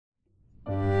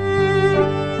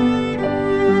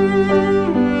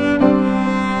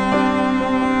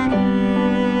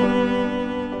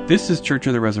This is Church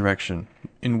of the Resurrection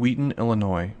in Wheaton,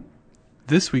 Illinois.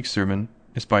 This week's sermon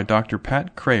is by Dr.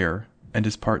 Pat Crayer and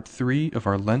is part 3 of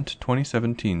our Lent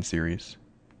 2017 series.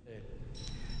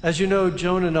 As you know,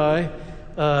 Joan and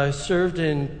I served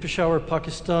in Peshawar,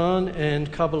 Pakistan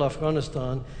and Kabul,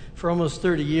 Afghanistan for almost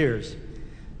 30 years.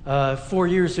 4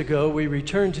 years ago, we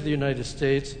returned to the United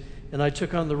States, and I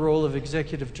took on the role of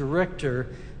Executive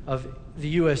Director of the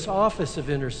U.S. Office of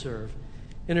InterServe.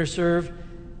 InterServe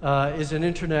is an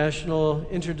international,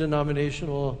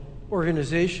 interdenominational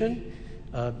organization,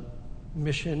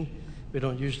 mission. We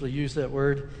don't usually use that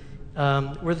word.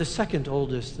 We're the second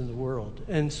oldest in the world.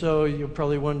 And so you'll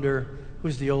probably wonder,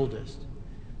 who's the oldest?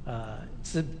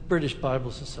 It's the British Bible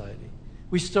Society.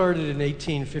 We started in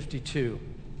 1852.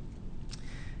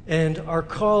 And our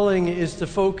calling is to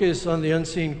focus on the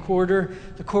unseen quarter,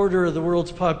 the quarter of the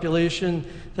world's population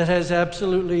that has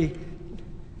absolutely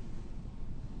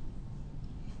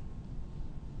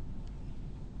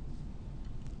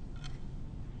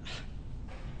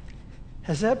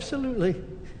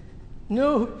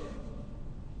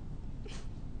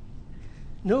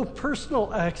no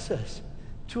personal access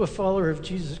to a follower of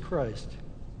Jesus Christ.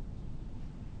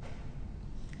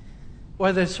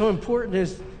 Why that's so important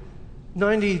is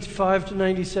 95 to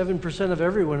 97% of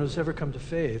everyone who's ever come to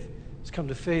faith has come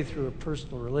to faith through a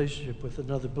personal relationship with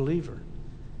another believer.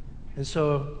 And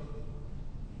so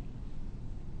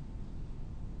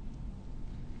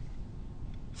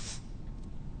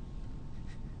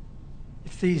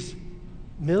if these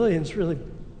millions, really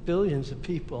billions of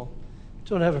people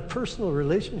don't have a personal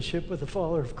relationship with a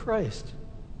follower of Christ,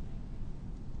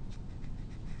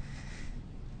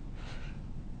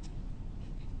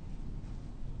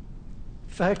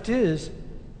 fact is,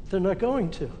 they're not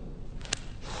going to.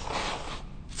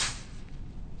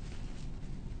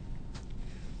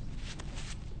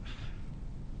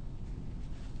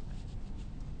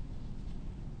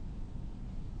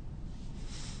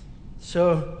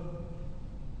 So,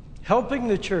 helping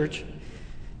the church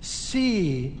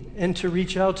see and to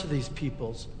reach out to these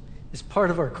peoples is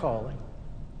part of our calling.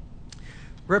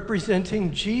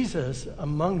 Representing Jesus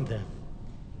among them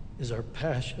is our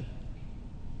passion.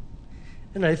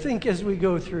 And I think as we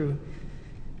go through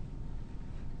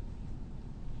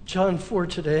John 4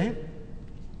 today,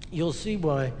 you'll see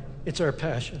why it's our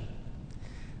passion.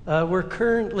 We're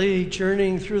currently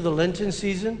journeying through the Lenten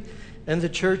season, and the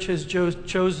church has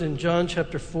chosen John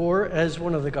chapter 4 as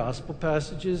one of the gospel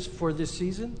passages for this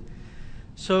season.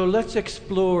 So let's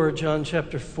explore John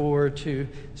chapter 4 to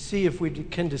see if we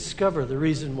can discover the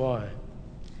reason why.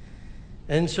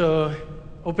 And so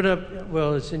open up,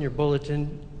 well, it's in your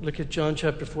bulletin. Look at John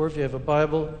chapter 4. If you have a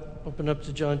Bible, open up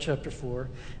to John chapter 4.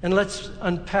 And let's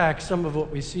unpack some of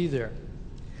what we see there.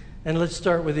 And let's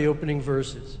start with the opening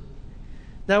verses.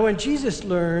 Now, when Jesus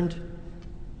learned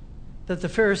that the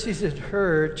Pharisees had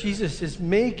heard Jesus is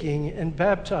making and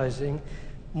baptizing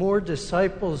more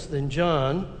disciples than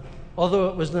John, although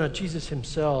it was not Jesus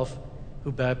himself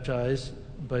who baptized,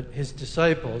 but his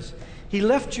disciples, he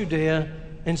left Judea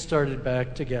and started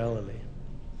back to Galilee.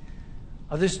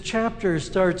 This chapter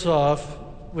starts off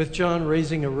with John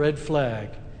raising a red flag.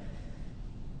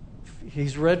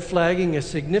 He's red flagging a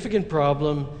significant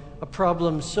problem, a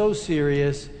problem so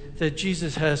serious that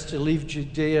Jesus has to leave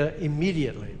Judea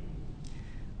immediately.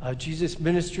 Jesus'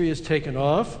 ministry is taken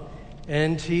off,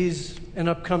 and he's an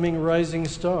upcoming rising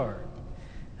star.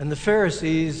 And the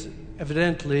Pharisees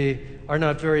evidently are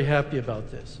not very happy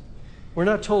about this. We're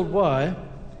not told why.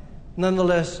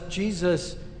 Nonetheless,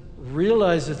 Jesus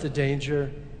realizes the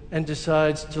danger and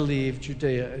decides to leave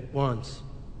Judea at once.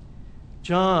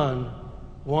 John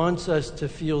wants us to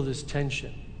feel this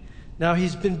tension. Now,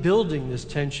 he's been building this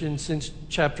tension since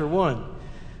chapter 1.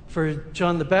 For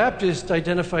John the Baptist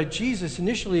identified Jesus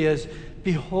initially as,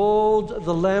 "Behold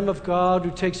the Lamb of God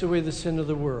who takes away the sin of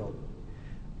the world."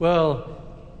 Well,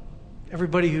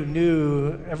 everybody who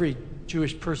knew, every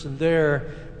Jewish person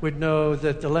there would know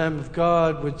that the Lamb of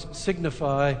God would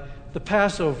signify the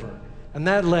Passover, and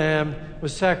that lamb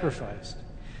was sacrificed.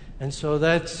 And so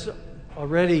that's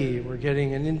already, we're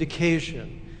getting an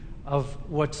indication of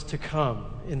what's to come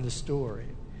in the story.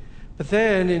 But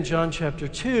then in John chapter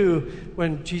 2,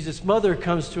 when Jesus' mother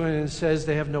comes to him and says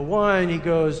they have no wine, he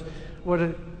goes,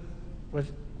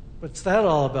 what's that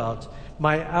all about?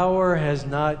 My hour has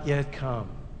not yet come.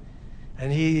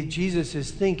 And Jesus is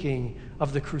thinking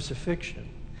of the crucifixion.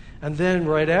 And then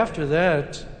right after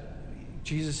that,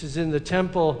 Jesus is in the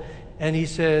temple, and he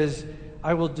says,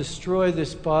 "I will destroy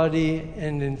this body,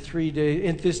 and in 3 days,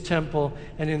 in this temple,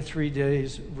 and in 3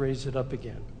 days raise it up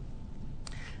again."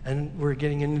 And we're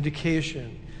getting an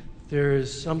indication there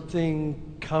is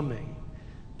something coming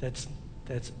that's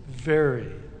That's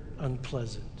very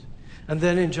unpleasant. And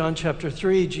then in John chapter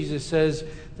 3, Jesus says,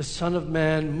 the Son of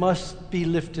Man must be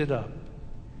lifted up.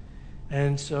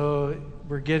 And so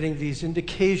we're getting these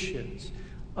indications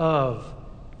of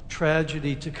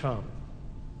tragedy to come.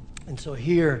 And so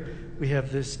here we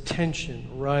have this tension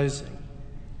rising.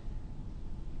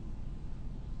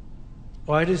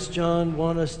 Why does John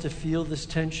want us to feel this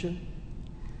tension?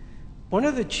 One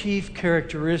of the chief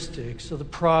characteristics of the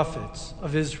prophets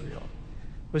of Israel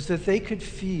was that they could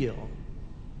feel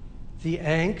the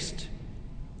angst,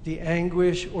 the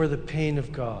anguish, or the pain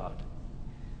of God.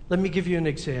 Let me give you an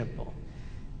example.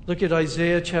 Look at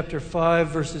Isaiah chapter 5,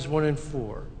 verses 1 and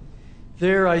 4.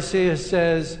 There Isaiah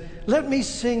says, "Let me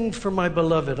sing for my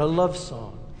beloved a love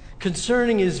song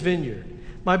concerning his vineyard.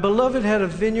 My beloved had a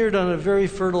vineyard on a very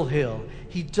fertile hill.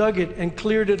 He dug it and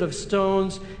cleared it of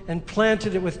stones and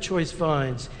planted it with choice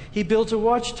vines. He built a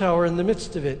watchtower in the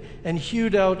midst of it and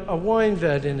hewed out a wine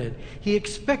vat in it. He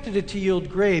expected it to yield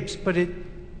grapes, but it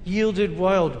yielded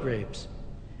wild grapes.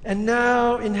 And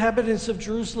now, inhabitants of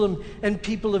Jerusalem and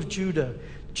people of Judah,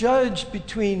 judge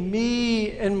between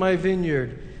me and my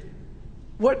vineyard.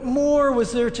 What more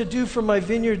was there to do for my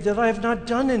vineyard that I have not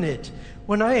done in it?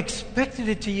 When I expected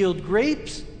it to yield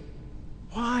grapes,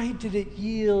 why did it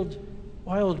yield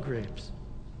wild grapes?"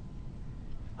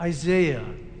 Isaiah,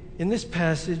 in this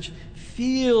passage,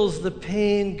 feels the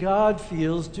pain God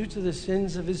feels due to the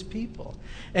sins of his people.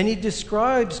 And he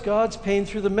describes God's pain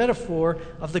through the metaphor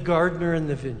of the gardener in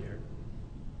the vineyard.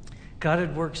 God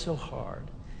had worked so hard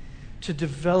to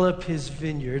develop his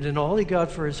vineyard, and all he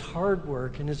got for his hard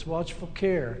work and his watchful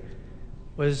care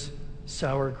was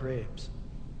sour grapes.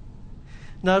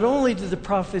 Not only did the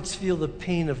prophets feel the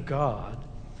pain of God,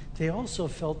 they also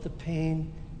felt the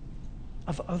pain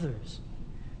of others.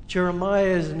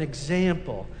 Jeremiah is an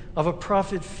example of a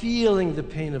prophet feeling the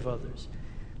pain of others.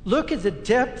 Look at the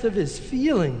depth of his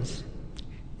feelings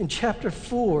in chapter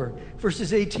 4,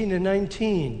 verses 18 and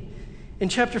 19. In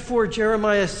chapter 4,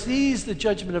 Jeremiah sees the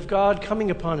judgment of God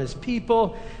coming upon his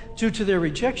people due to their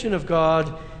rejection of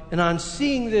God. And on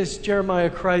seeing this, Jeremiah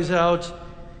cries out,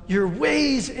 "Your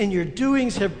ways and your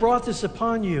doings have brought this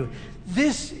upon you.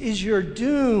 This is your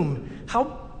doom.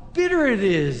 How bitter it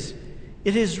is.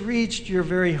 It has reached your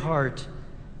very heart."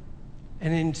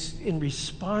 And in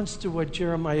response to what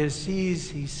Jeremiah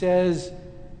sees, he says,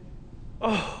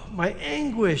 "Oh, my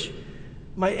anguish,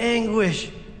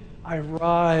 I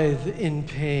writhe in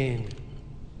pain."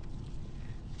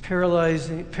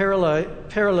 Paralleling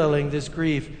this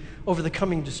grief over the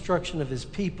coming destruction of his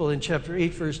people, in chapter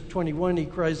 8, verse 21, he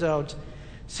cries out,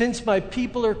 "Since my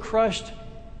people are crushed,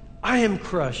 I am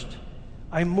crushed.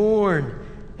 I mourn,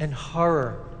 and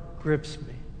horror grips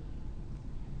me."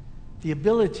 The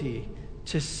ability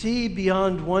to see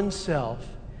beyond oneself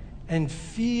and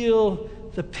feel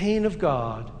the pain of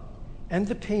God and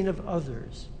the pain of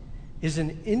others is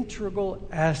an integral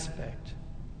aspect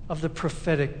of the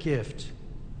prophetic gift.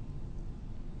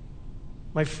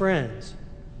 My friends,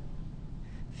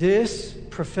 this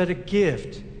prophetic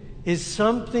gift is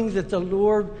something that the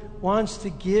Lord wants to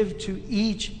give to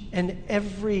each and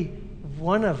every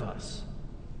one of us.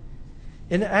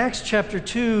 In Acts chapter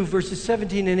 2, verses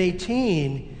 17 and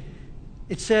 18,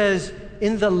 it says,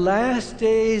 "In the last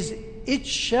days it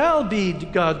shall be,"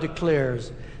 God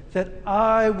declares, "that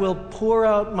I will pour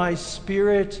out my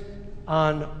Spirit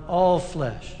on all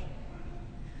flesh."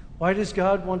 Why does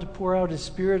God want to pour out his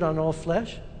Spirit on all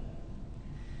flesh?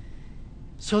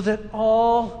 So that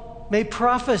all may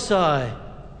prophesy.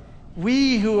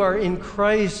 We who are in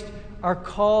Christ are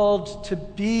called to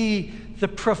be the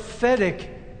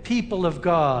prophetic people of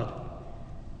God.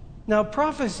 Now,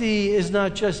 prophecy is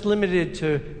not just limited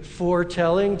to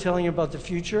foretelling, telling about the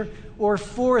future, or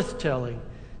forthtelling,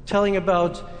 telling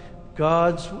about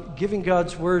giving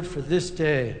God's word for this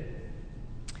day.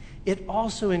 It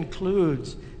also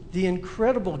includes the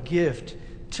incredible gift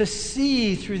to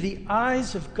see through the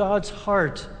eyes of God's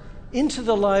heart into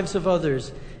the lives of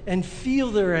others and feel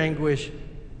their anguish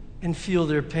and feel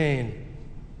their pain.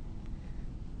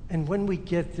 And when we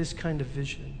get this kind of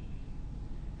vision,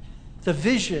 the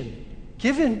vision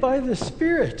given by the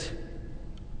Spirit,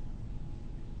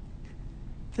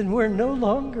 then we are no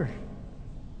longer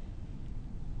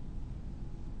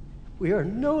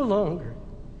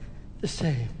the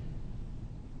same.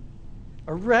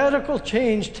 A radical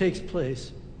change takes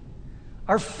place.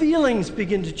 Our feelings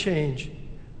begin to change.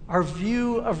 Our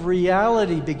view of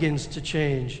reality begins to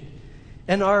change.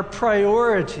 And our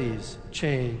priorities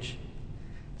change.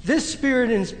 This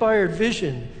Spirit-inspired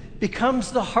vision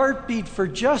becomes the heartbeat for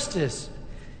justice.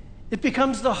 It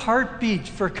becomes the heartbeat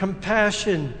for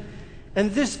compassion.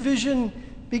 And this vision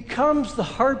becomes the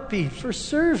heartbeat for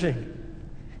serving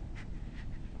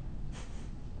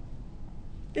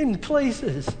in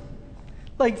places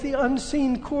like the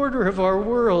unseen quarter of our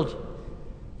world,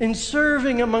 in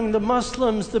serving among the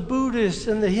Muslims, the Buddhists,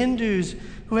 and the Hindus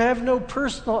who have no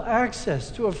personal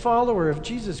access to a follower of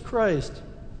Jesus Christ.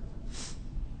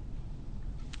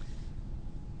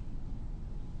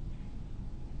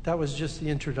 That was just the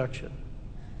introduction.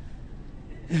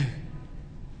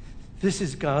 This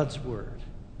is God's Word.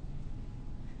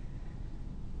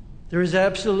 There is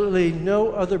absolutely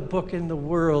no other book in the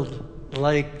world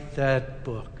like that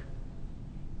book.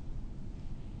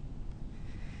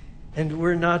 And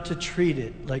we're not to treat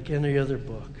it like any other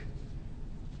book.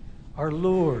 Our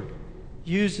Lord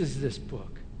uses this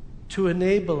book to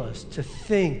enable us to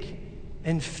think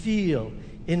and feel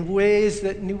in ways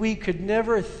that we could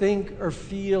never think or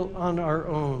feel on our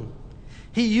own.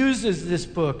 He uses this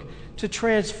book to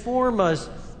transform us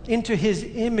into His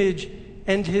image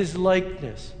and His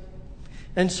likeness.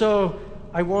 And so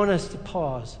I want us to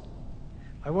pause.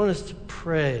 I want us to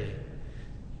pray,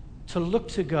 to look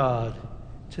to God,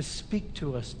 to speak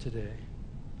to us today,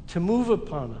 to move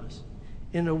upon us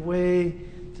in a way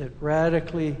that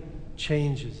radically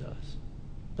changes us.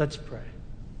 Let's pray.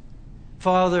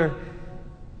 Father,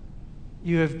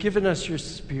 you have given us your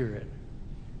Spirit.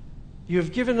 You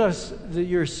have given us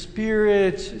your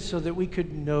Spirit so that we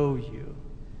could know you,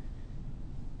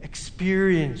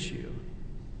 experience you,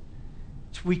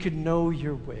 so we could know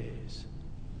your ways.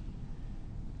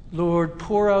 Lord,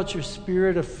 pour out your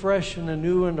Spirit afresh and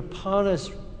anew and upon us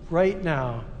right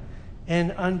now,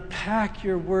 and unpack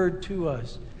your word to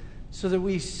us so that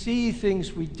we see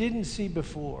things we didn't see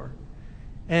before,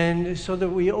 and so that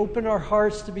we open our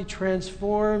hearts to be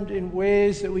transformed in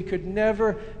ways that we could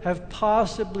never have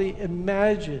possibly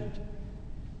imagined.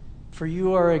 For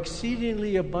you are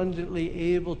exceedingly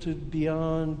abundantly able to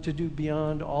do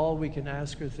beyond all we can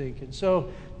ask or think. And so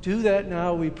do that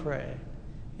now, we pray.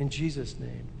 In Jesus'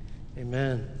 name,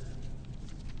 amen.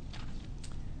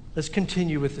 Let's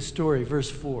continue with the story,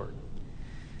 verse 4.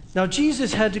 Now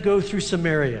Jesus had to go through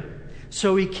Samaria.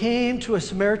 So he came to a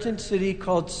Samaritan city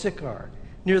called Sychar,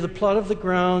 near the plot of the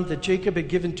ground that Jacob had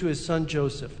given to his son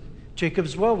Joseph.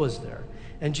 Jacob's well was there,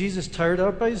 and Jesus, tired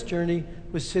out by his journey,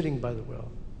 was sitting by the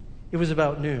well. It was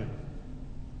about noon.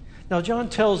 Now John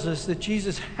tells us that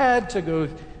Jesus had to go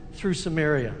through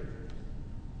Samaria.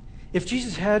 If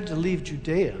Jesus had to leave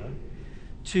Judea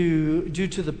due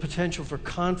to the potential for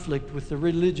conflict with the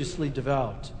religiously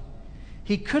devout,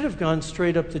 he could have gone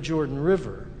straight up the Jordan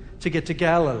River to get to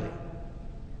Galilee.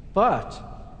 But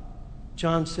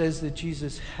John says that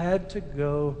Jesus had to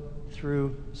go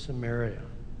through Samaria,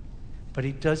 but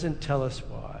he doesn't tell us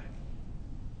why.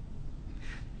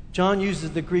 John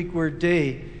uses the Greek word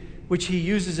 "dei," which he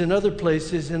uses in other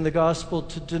places in the gospel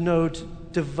to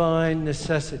denote divine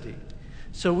necessity.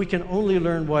 So we can only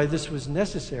learn why this was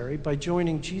necessary by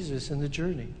joining Jesus in the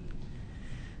journey.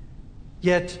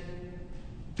 Yet,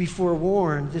 be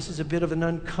forewarned, this is a bit of an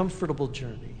uncomfortable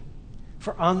journey.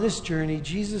 For on this journey,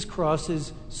 Jesus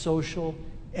crosses social,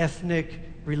 ethnic,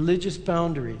 religious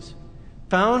boundaries.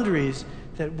 Boundaries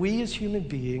that we as human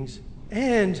beings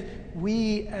and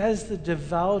we as the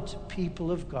devout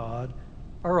people of God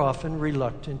are often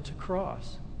reluctant to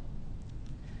cross.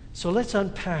 So let's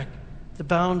unpack the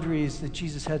boundaries that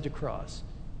Jesus had to cross.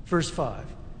 Verse 5.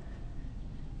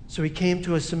 So he came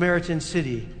to a Samaritan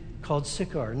city called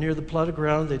Sychar, near the plot of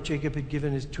ground that Jacob had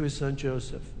given to his son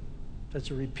Joseph.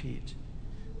 That's a repeat.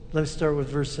 Let's start with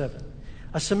verse 7.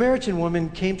 A Samaritan woman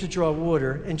came to draw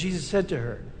water, and Jesus said to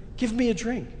her, "Give me a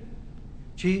drink."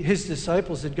 His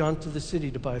disciples had gone to the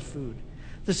city to buy food.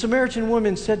 The Samaritan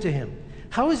woman said to him,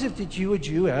 "How is it that you, a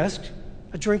Jew, ask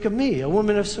a drink of me, a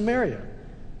woman of Samaria?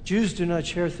 Jews do not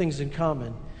share things in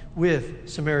common with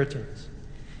Samaritans."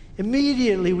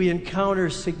 Immediately we encounter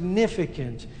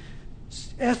significant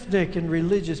ethnic and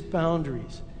religious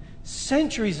boundaries.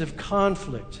 Centuries of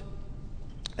conflict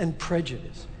and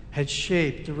prejudice had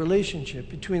shaped the relationship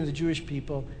between the Jewish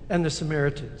people and the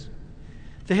Samaritans.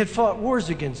 They had fought wars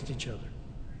against each other.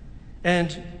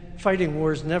 And fighting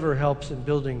wars never helps in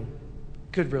building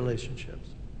good relationships.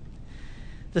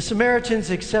 The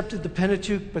Samaritans accepted the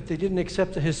Pentateuch, but they didn't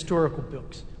accept the historical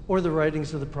books or the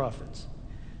writings of the prophets.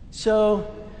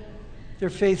 So their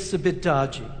faith's a bit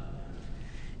dodgy.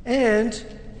 And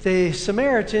the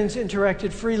Samaritans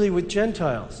interacted freely with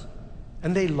Gentiles,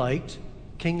 and they liked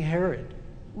King Herod.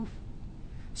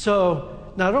 So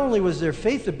not only was their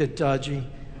faith a bit dodgy,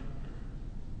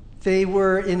 they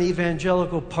were, in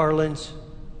evangelical parlance,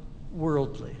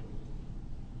 worldly.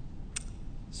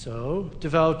 So,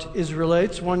 devout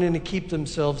Israelites, wanting to keep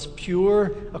themselves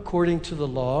pure according to the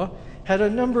law, had a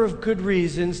number of good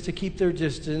reasons to keep their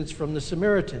distance from the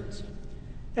Samaritans.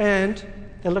 And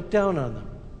they looked down on them.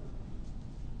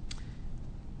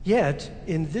 Yet,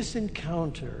 in this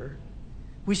encounter,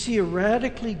 we see a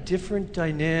radically different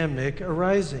dynamic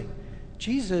arising.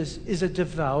 Jesus is a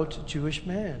devout Jewish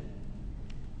man,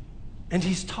 and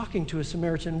he's talking to a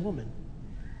Samaritan woman.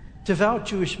 Devout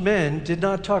Jewish men did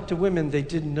not talk to women they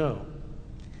didn't know.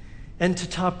 And to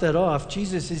top that off,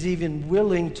 Jesus is even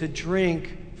willing to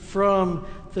drink from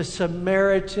the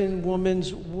Samaritan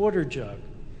woman's water jug.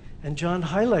 And John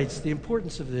highlights the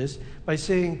importance of this by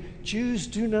saying, Jews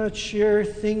do not share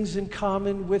things in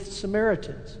common with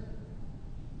Samaritans.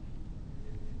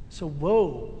 So,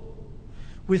 whoa.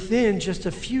 Within just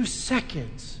a few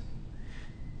seconds,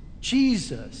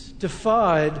 Jesus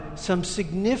defied some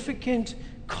significant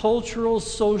cultural,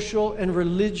 social, and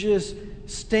religious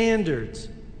standards.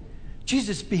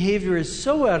 Jesus' behavior is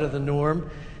so out of the norm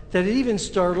that it even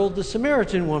startled the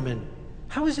Samaritan woman.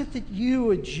 How is it that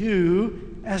you, a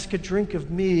Jew, ask a drink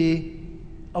of me,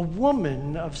 a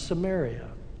woman of Samaria?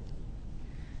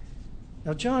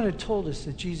 Now, John had told us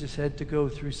that Jesus had to go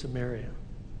through Samaria.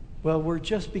 Well, we're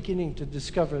just beginning to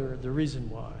discover the reason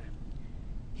why.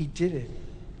 He did it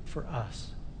for us.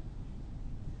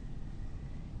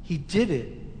 He did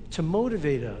it to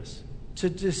motivate us to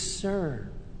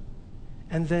discern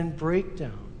and then break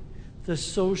down the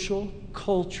social,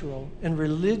 cultural, and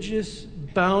religious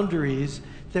boundaries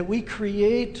that we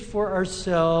create for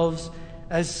ourselves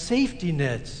as safety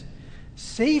nets.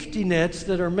 Safety nets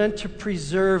that are meant to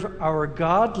preserve our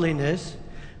godliness,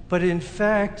 but in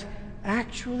fact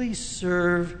actually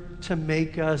serve to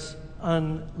make us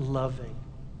unloving.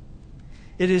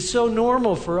 It is so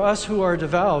normal for us who are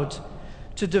devout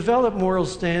to develop moral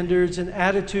standards and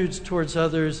attitudes towards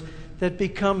others that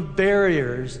become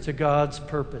barriers to God's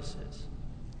purposes.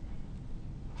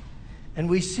 And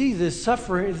we see this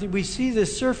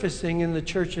surfacing in the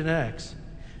church in Acts.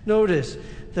 Notice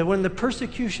that when the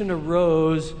persecution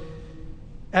arose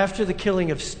after the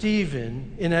killing of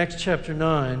Stephen in Acts chapter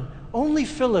 9, only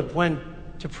Philip went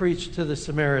to preach to the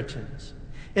Samaritans.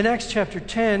 In Acts chapter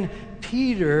 10,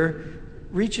 Peter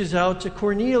reaches out to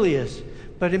Cornelius.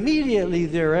 But immediately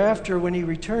thereafter, when he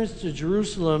returns to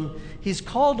Jerusalem, he's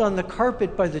called on the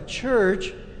carpet by the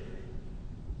church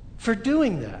for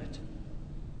doing that.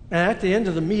 And at the end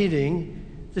of the meeting,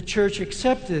 the church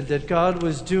accepted that God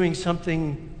was doing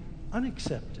something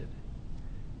unaccepted.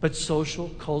 But social,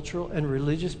 cultural, and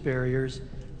religious barriers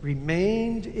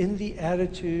remained in the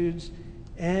attitudes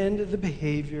and the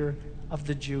behavior of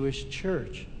the Jewish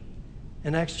church.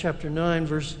 In Acts chapter 11,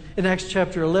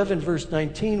 verse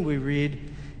 19, we read,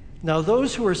 "Now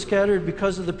those who were scattered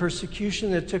because of the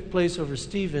persecution that took place over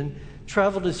Stephen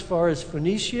traveled as far as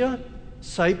Phoenicia,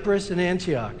 Cyprus, and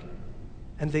Antioch,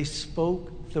 and they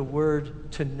spoke the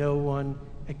word to no one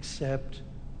except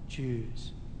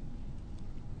Jews."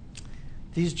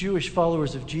 These Jewish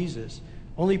followers of Jesus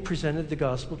only presented the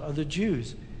gospel to other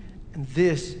Jews, and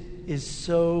this is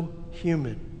so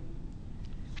human.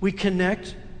 We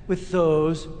connect with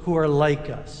those who are like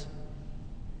us.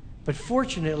 But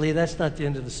fortunately, that's not the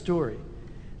end of the story.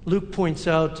 Luke points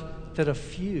out that a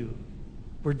few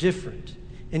were different.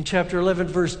 In chapter 11,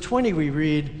 verse 20, we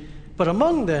read, "But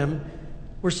among them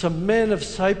were some men of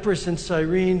Cyprus and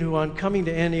Cyrene who, on coming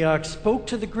to Antioch, spoke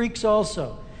to the Greeks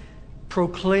also,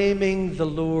 proclaiming the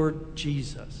Lord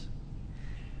Jesus."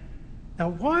 Now,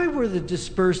 why were the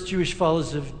dispersed Jewish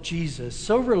followers of Jesus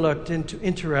so reluctant to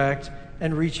interact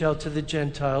and reach out to the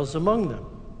Gentiles among them?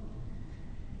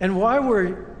 And why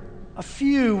were a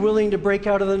few willing to break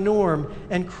out of the norm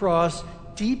and cross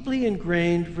deeply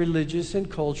ingrained religious and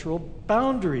cultural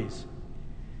boundaries?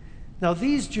 Now,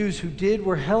 these Jews who did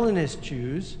were Hellenist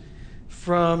Jews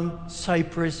from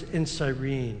Cyprus and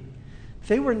Cyrene.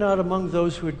 They were not among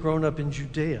those who had grown up in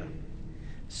Judea.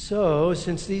 So,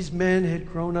 since these men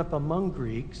had grown up among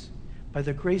Greeks, by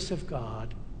the grace of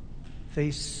God, they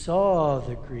saw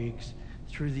the Greeks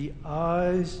through the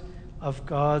eyes of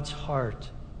God's heart.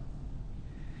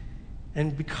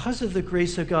 And because of the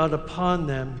grace of God upon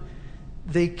them,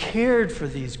 they cared for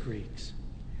these Greeks.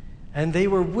 And they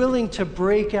were willing to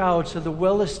break out of the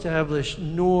well-established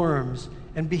norms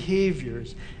and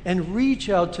behaviors and reach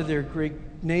out to their Greek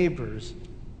neighbors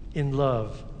in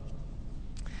love.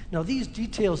 Now, these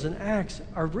details in Acts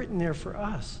are written there for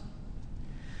us.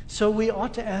 So we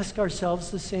ought to ask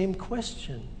ourselves the same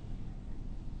question.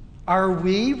 Are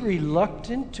we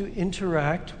reluctant to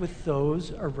interact with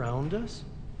those around us?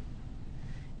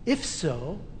 If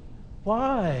so,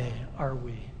 why are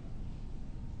we?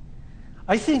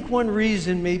 I think one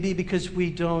reason may be because we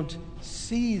don't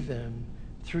see them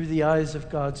through the eyes of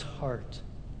God's heart.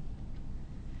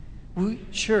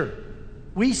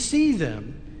 We see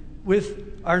them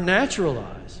with our natural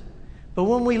eyes. But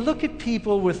when we look at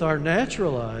people with our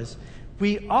natural eyes,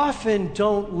 we often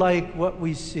don't like what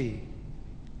we see.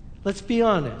 Let's be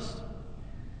honest.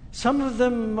 Some of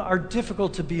them are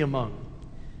difficult to be among.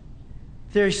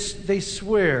 They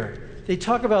swear. They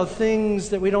talk about things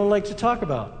that we don't like to talk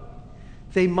about.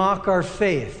 They mock our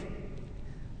faith.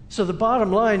 So the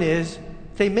bottom line is,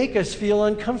 they make us feel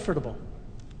uncomfortable.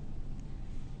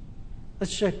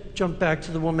 Let's jump back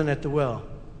to the woman at the well.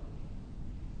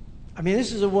 I mean,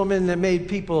 this is a woman that made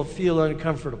people feel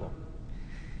uncomfortable.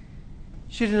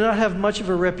 She did not have much of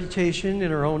a reputation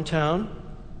in her own town.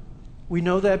 We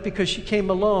know that because she came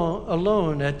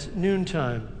alone at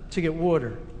noontime to get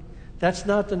water. That's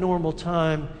not the normal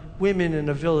time women in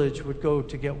a village would go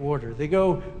to get water. They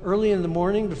go early in the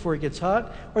morning before it gets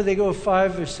hot, or they go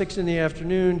 5 or 6 in the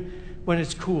afternoon when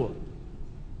it's cool.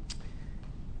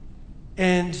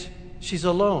 And she's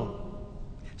alone.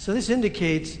 So this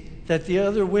indicates that the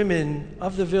other women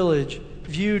of the village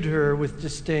viewed her with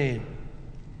disdain.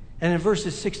 And in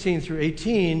verses 16 through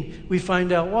 18, we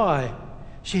find out why.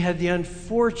 She had the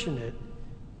unfortunate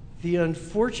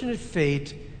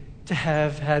fate to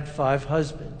have had 5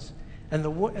 husbands. And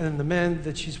the man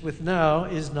that she's with now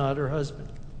is not her husband.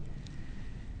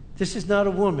 This is not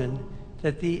a woman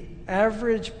that the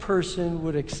average person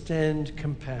would extend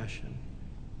compassion.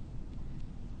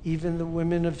 Even the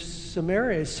women of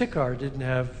Samaria, Sychar, didn't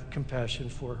have compassion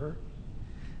for her.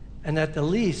 And at the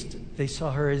least, they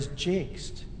saw her as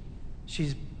jinxed.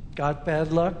 She's got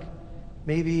bad luck.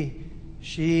 Maybe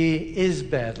she is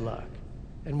bad luck,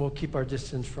 and we'll keep our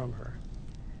distance from her.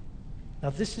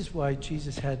 Now, this is why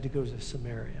Jesus had to go to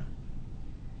Samaria.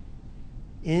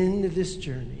 In this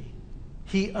journey,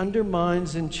 he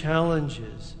undermines and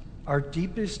challenges our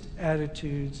deepest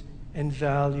attitudes and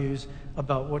values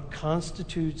about what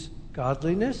constitutes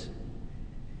godliness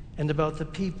and about the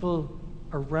people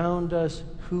around us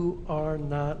who are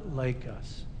not like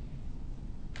us.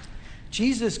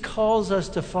 Jesus calls us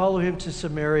to follow him to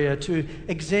Samaria, to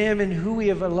examine who we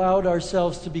have allowed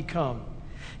ourselves to become.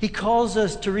 He calls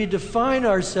us to redefine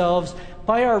ourselves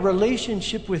by our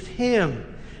relationship with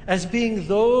him as being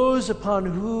those upon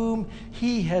whom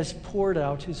he has poured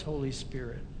out his Holy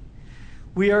Spirit.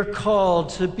 We are called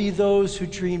to be those who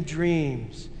dream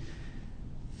dreams,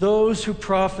 those who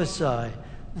prophesy,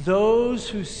 those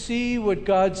who see what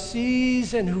God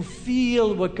sees and who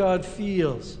feel what God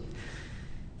feels,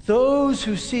 those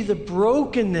who see the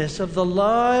brokenness of the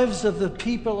lives of the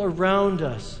people around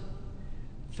us,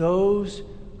 those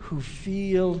who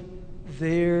feel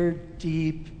their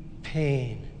deep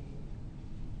pain.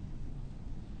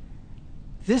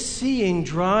 This seeing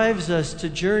drives us to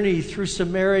journey through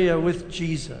Samaria with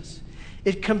Jesus.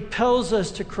 It compels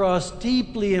us to cross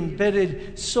deeply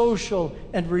embedded social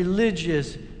and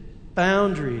religious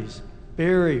boundaries,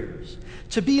 barriers,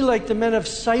 to be like the men of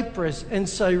Cyprus and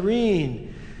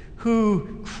Cyrene,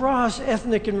 who cross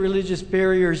ethnic and religious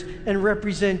barriers and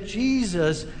represent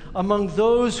Jesus among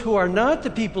those who are not the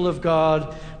people of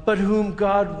God, but whom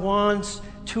God wants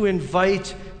to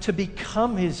invite to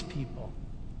become his people.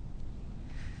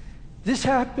 This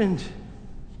happened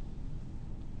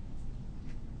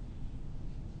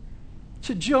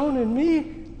to Joan and me,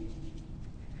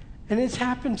 and it's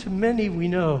happened to many we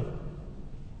know.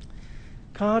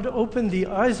 God opened the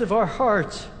eyes of our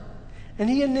hearts, and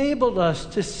he enabled us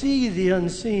to see the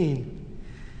unseen.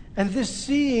 And this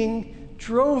seeing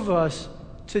drove us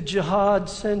to Jihad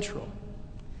Central,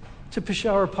 to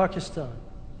Peshawar, Pakistan.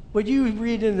 What you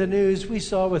read in the news, we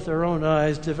saw with our own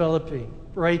eyes developing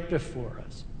right before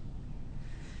us.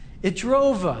 It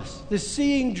drove us. The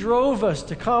seeing drove us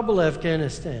to Kabul,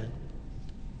 Afghanistan.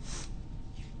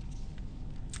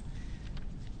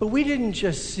 But we didn't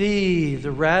just see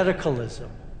the radicalism.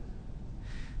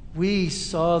 We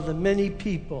saw the many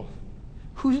people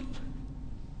whose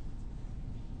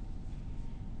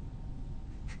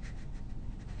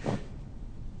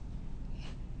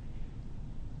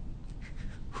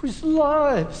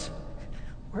lives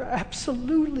were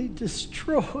absolutely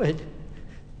destroyed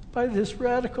by this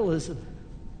radicalism.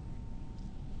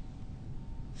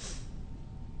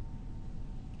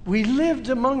 We lived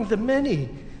among the many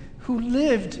who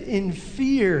lived in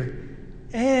fear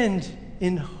and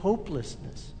in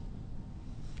hopelessness.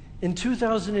 In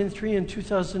 2003 and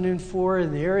 2004,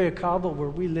 in the area of Kabul where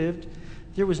we lived,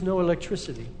 there was no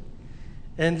electricity.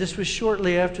 And this was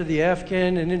shortly after the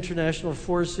Afghan and international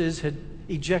forces had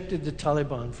ejected the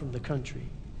Taliban from the country.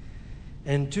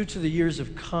 And due to the years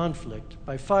of conflict,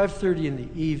 by 5:30 in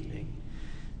the evening,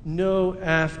 no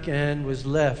Afghan was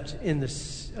left on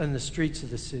the streets of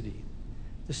the city.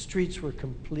 The streets were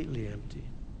completely empty.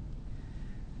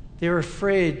 They were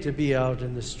afraid to be out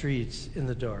in the streets in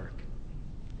the dark.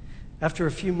 After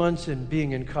a few months in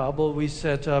being in Kabul, we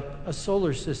set up a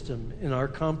solar system in our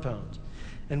compound,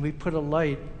 and we put a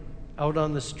light out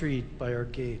on the street by our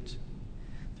gate.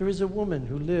 There was a woman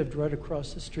who lived right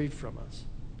across the street from us.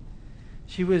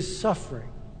 She was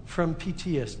suffering from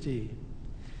PTSD,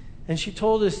 and she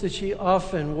told us that she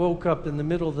often woke up in the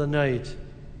middle of the night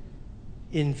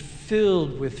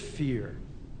filled with fear.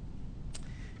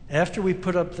 After we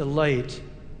put up the light,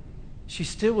 she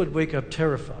still would wake up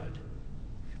terrified,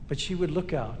 but she would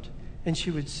look out and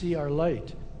she would see our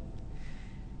light.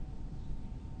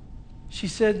 She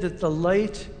said that the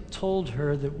light told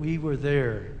her that we were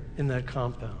there in that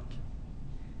compound,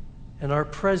 and our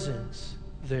presence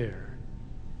there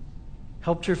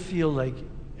helped her feel like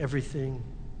everything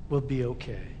will be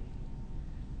okay.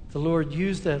 The Lord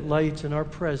used that light and our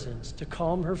presence to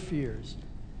calm her fears,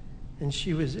 and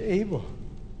she was able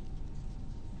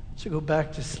to go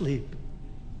back to sleep.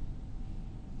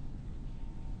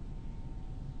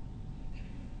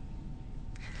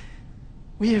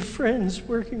 We have friends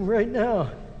working right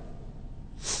now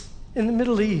in the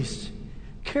Middle East,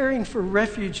 caring for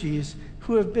refugees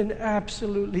who have been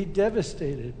absolutely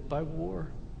devastated by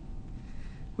war.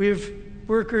 We have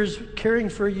workers caring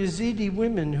for Yazidi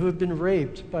women who have been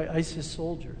raped by ISIS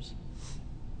soldiers,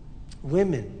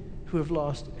 women who have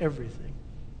lost everything.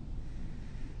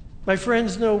 My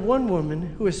friends know one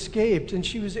woman who escaped, and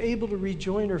she was able to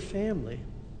rejoin her family.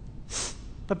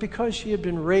 But because she had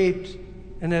been raped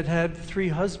and had had 3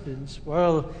 husbands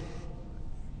while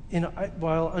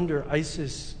under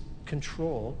ISIS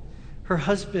control, her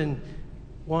husband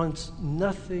wants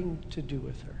nothing to do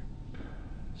with her.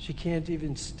 She can't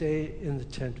even stay in the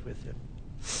tent with him.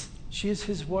 She is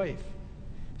his wife.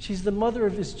 She's the mother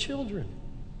of his children.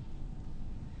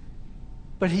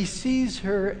 But he sees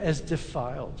her as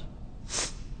defiled,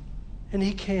 and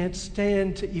he can't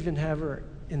stand to even have her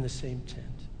in the same tent.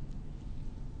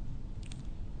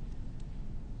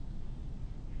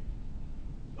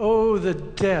 Oh, the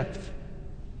depth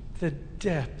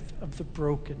of the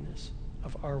brokenness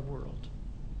of our world.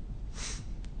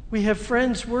 We have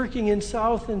friends working in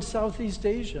South and Southeast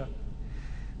Asia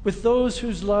with those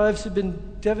whose lives have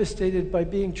been devastated by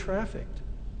being trafficked.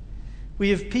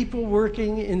 We have people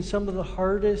working in some of the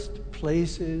hardest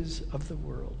places of the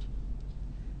world.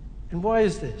 And why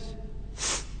is this?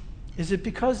 Is it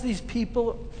because these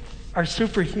people are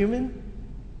superhuman?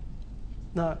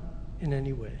 Not in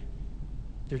any way.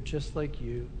 They're just like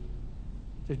you.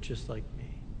 They're just like me.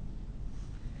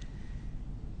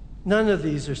 None of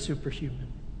these are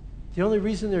superhuman. The only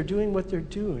reason they're doing what they're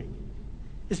doing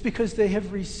is because they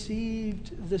have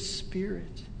received the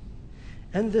Spirit.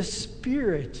 And the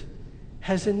Spirit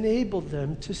has enabled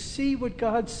them to see what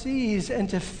God sees and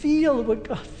to feel what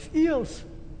God feels.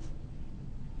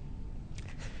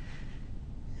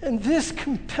 And this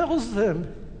compels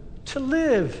them to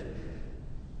live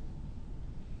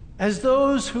as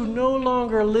those who no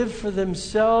longer live for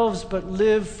themselves, but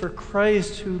live for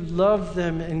Christ, who loved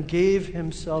them and gave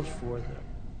himself for them.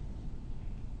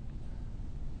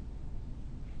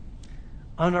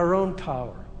 On our own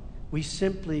power, we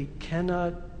simply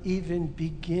cannot even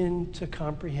begin to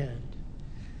comprehend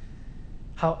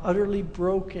how utterly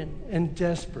broken and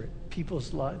desperate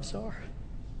people's lives are.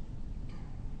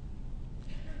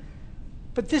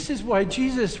 But this is why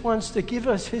Jesus wants to give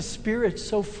us his Spirit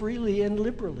so freely and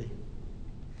liberally.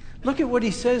 Look at what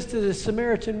he says to the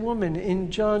Samaritan woman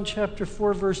in John chapter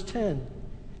 4, verse 10.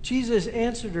 Jesus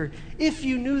answered her, "If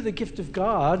you knew the gift of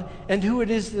God and who it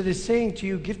is that is saying to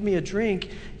you, 'Give me a drink,'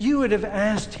 you would have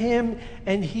asked him,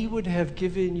 and he would have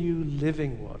given you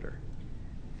living water."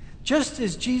 Just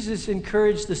as Jesus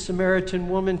encouraged the Samaritan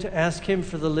woman to ask him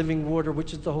for the living water,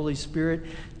 which is the Holy Spirit,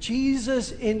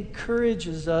 Jesus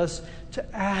encourages us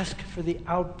to ask for the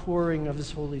outpouring of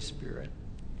his Holy Spirit.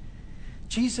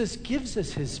 Jesus gives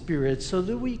us his Spirit so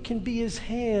that we can be his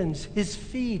hands, his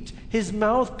feet, his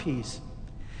mouthpiece.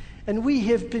 And we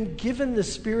have been given the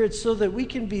Spirit so that we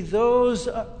can be those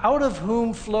out of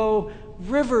whom flow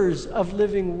rivers of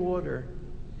living water.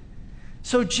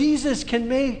 So Jesus can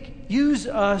use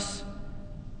us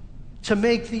to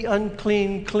make the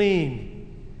unclean clean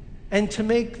and to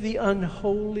make the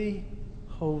unholy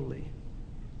holy.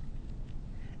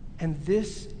 And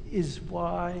this is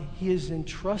why he has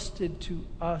entrusted to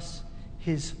us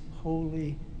his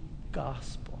holy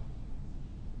gospel.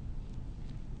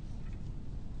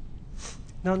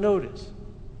 Now notice,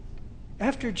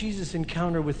 after Jesus'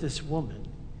 encounter with this woman,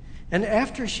 and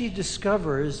after she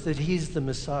discovers that he's the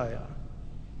Messiah,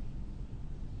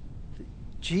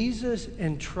 Jesus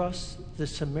entrusts the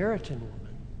Samaritan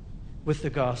woman with the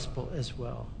gospel as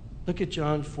well. Look at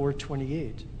John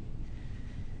 4:28.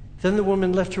 Then the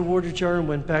woman left her water jar and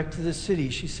went back to the city.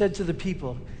 She said to the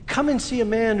people, "Come and see a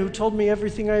man who told me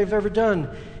everything I have ever done.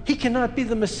 He cannot be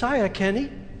the Messiah, can he?"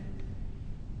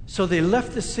 So they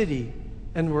left the city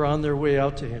and were on their way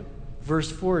out to him.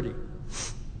 Verse 40.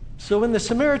 So when the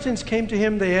Samaritans came to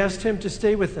him, they asked him to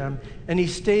stay with them, and he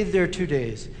stayed there 2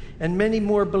 days. And many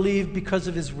more believed because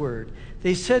of his word.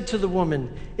 They said to the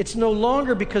woman, "It's no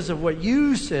longer because of what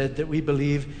you said that we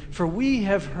believe, for we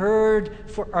have heard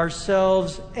for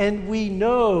ourselves, and we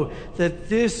know that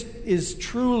this is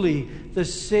truly the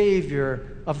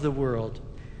Savior of the world."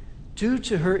 Due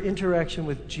to her interaction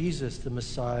with Jesus, the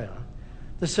Messiah,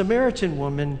 the Samaritan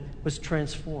woman was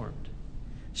transformed.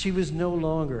 She was no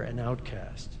longer an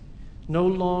outcast, no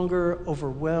longer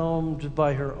overwhelmed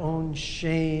by her own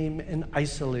shame and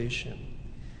isolation,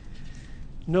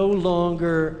 no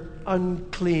longer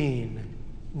unclean,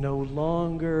 no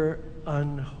longer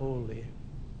unholy.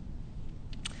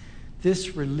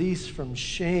 This release from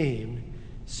shame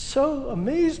so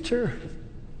amazed her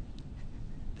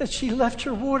that she left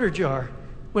her water jar,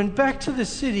 went back to the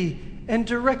city, and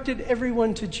directed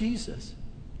everyone to Jesus,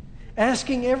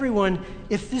 asking everyone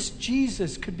if this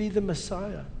Jesus could be the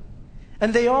Messiah.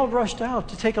 And they all rushed out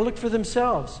to take a look for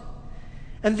themselves.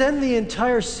 And then the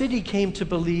entire city came to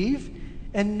believe,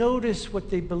 and notice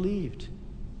what they believed.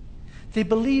 They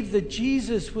believed that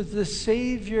Jesus was the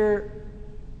Savior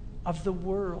of the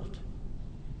world.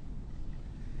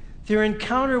 Their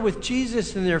encounter with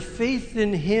Jesus and their faith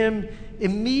in him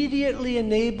immediately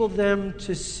enabled them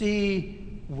to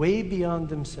see way beyond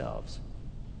themselves.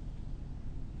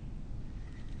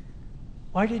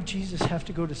 Why did Jesus have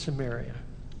to go to Samaria?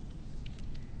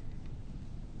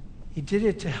 He did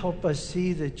it to help us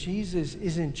see that Jesus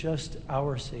isn't just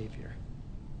our Savior,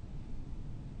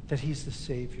 that he's the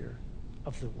Savior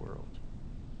of the world.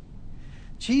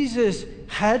 Jesus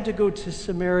had to go to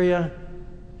Samaria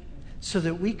so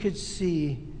that we could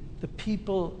see the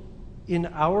people in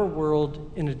our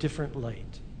world in a different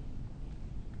light.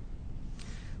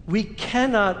 We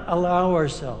cannot allow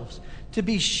ourselves to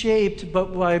be shaped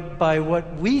by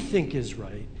what we think is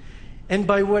right and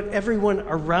by what everyone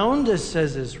around us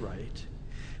says is right.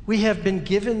 We have been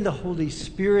given the Holy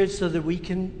Spirit so that we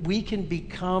can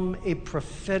become a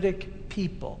prophetic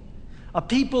people, a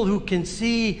people who can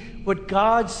see what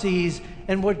God sees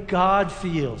and what God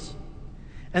feels.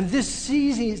 And this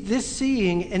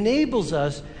seeing enables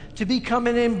us to become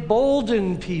an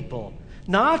emboldened people,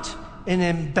 not an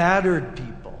embattered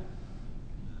people.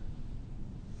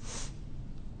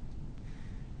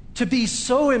 To be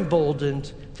so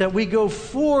emboldened that we go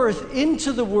forth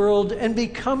into the world and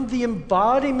become the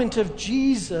embodiment of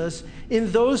Jesus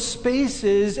in those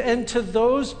spaces and to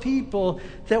those people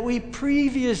that we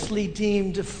previously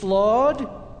deemed flawed,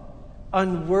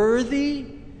 unworthy,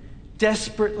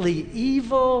 desperately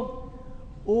evil,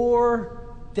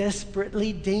 or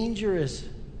desperately dangerous.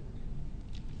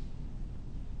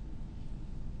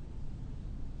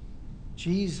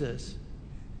 Jesus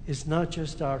is not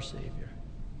just our Savior.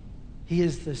 He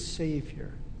is the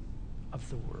Savior of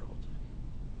the world.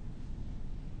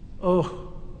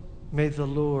 Oh, may the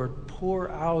Lord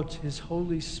pour out his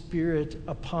Holy Spirit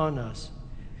upon us,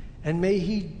 and may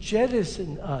he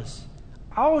jettison us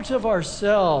out of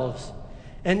ourselves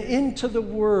and into the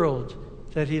world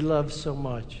that he loves so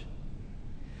much.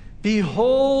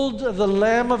 Behold the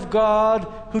Lamb of God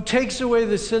who takes away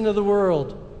the sin of the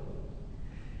world.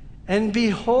 And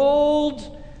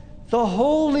behold the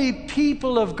holy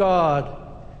people of God,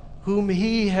 whom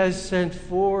he has sent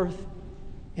forth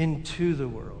into the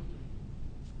world.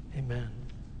 Amen.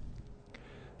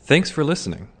 Thanks for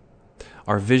listening.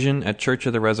 Our vision at Church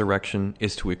of the Resurrection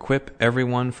is to equip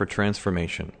everyone for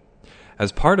transformation.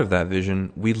 As part of that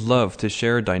vision, we love to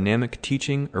share dynamic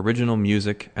teaching, original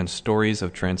music, and stories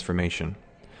of transformation.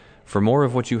 For more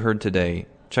of what you heard today,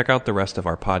 check out the rest of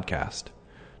our podcast.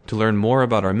 To learn more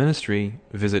about our ministry,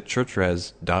 visit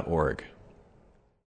churchres.org.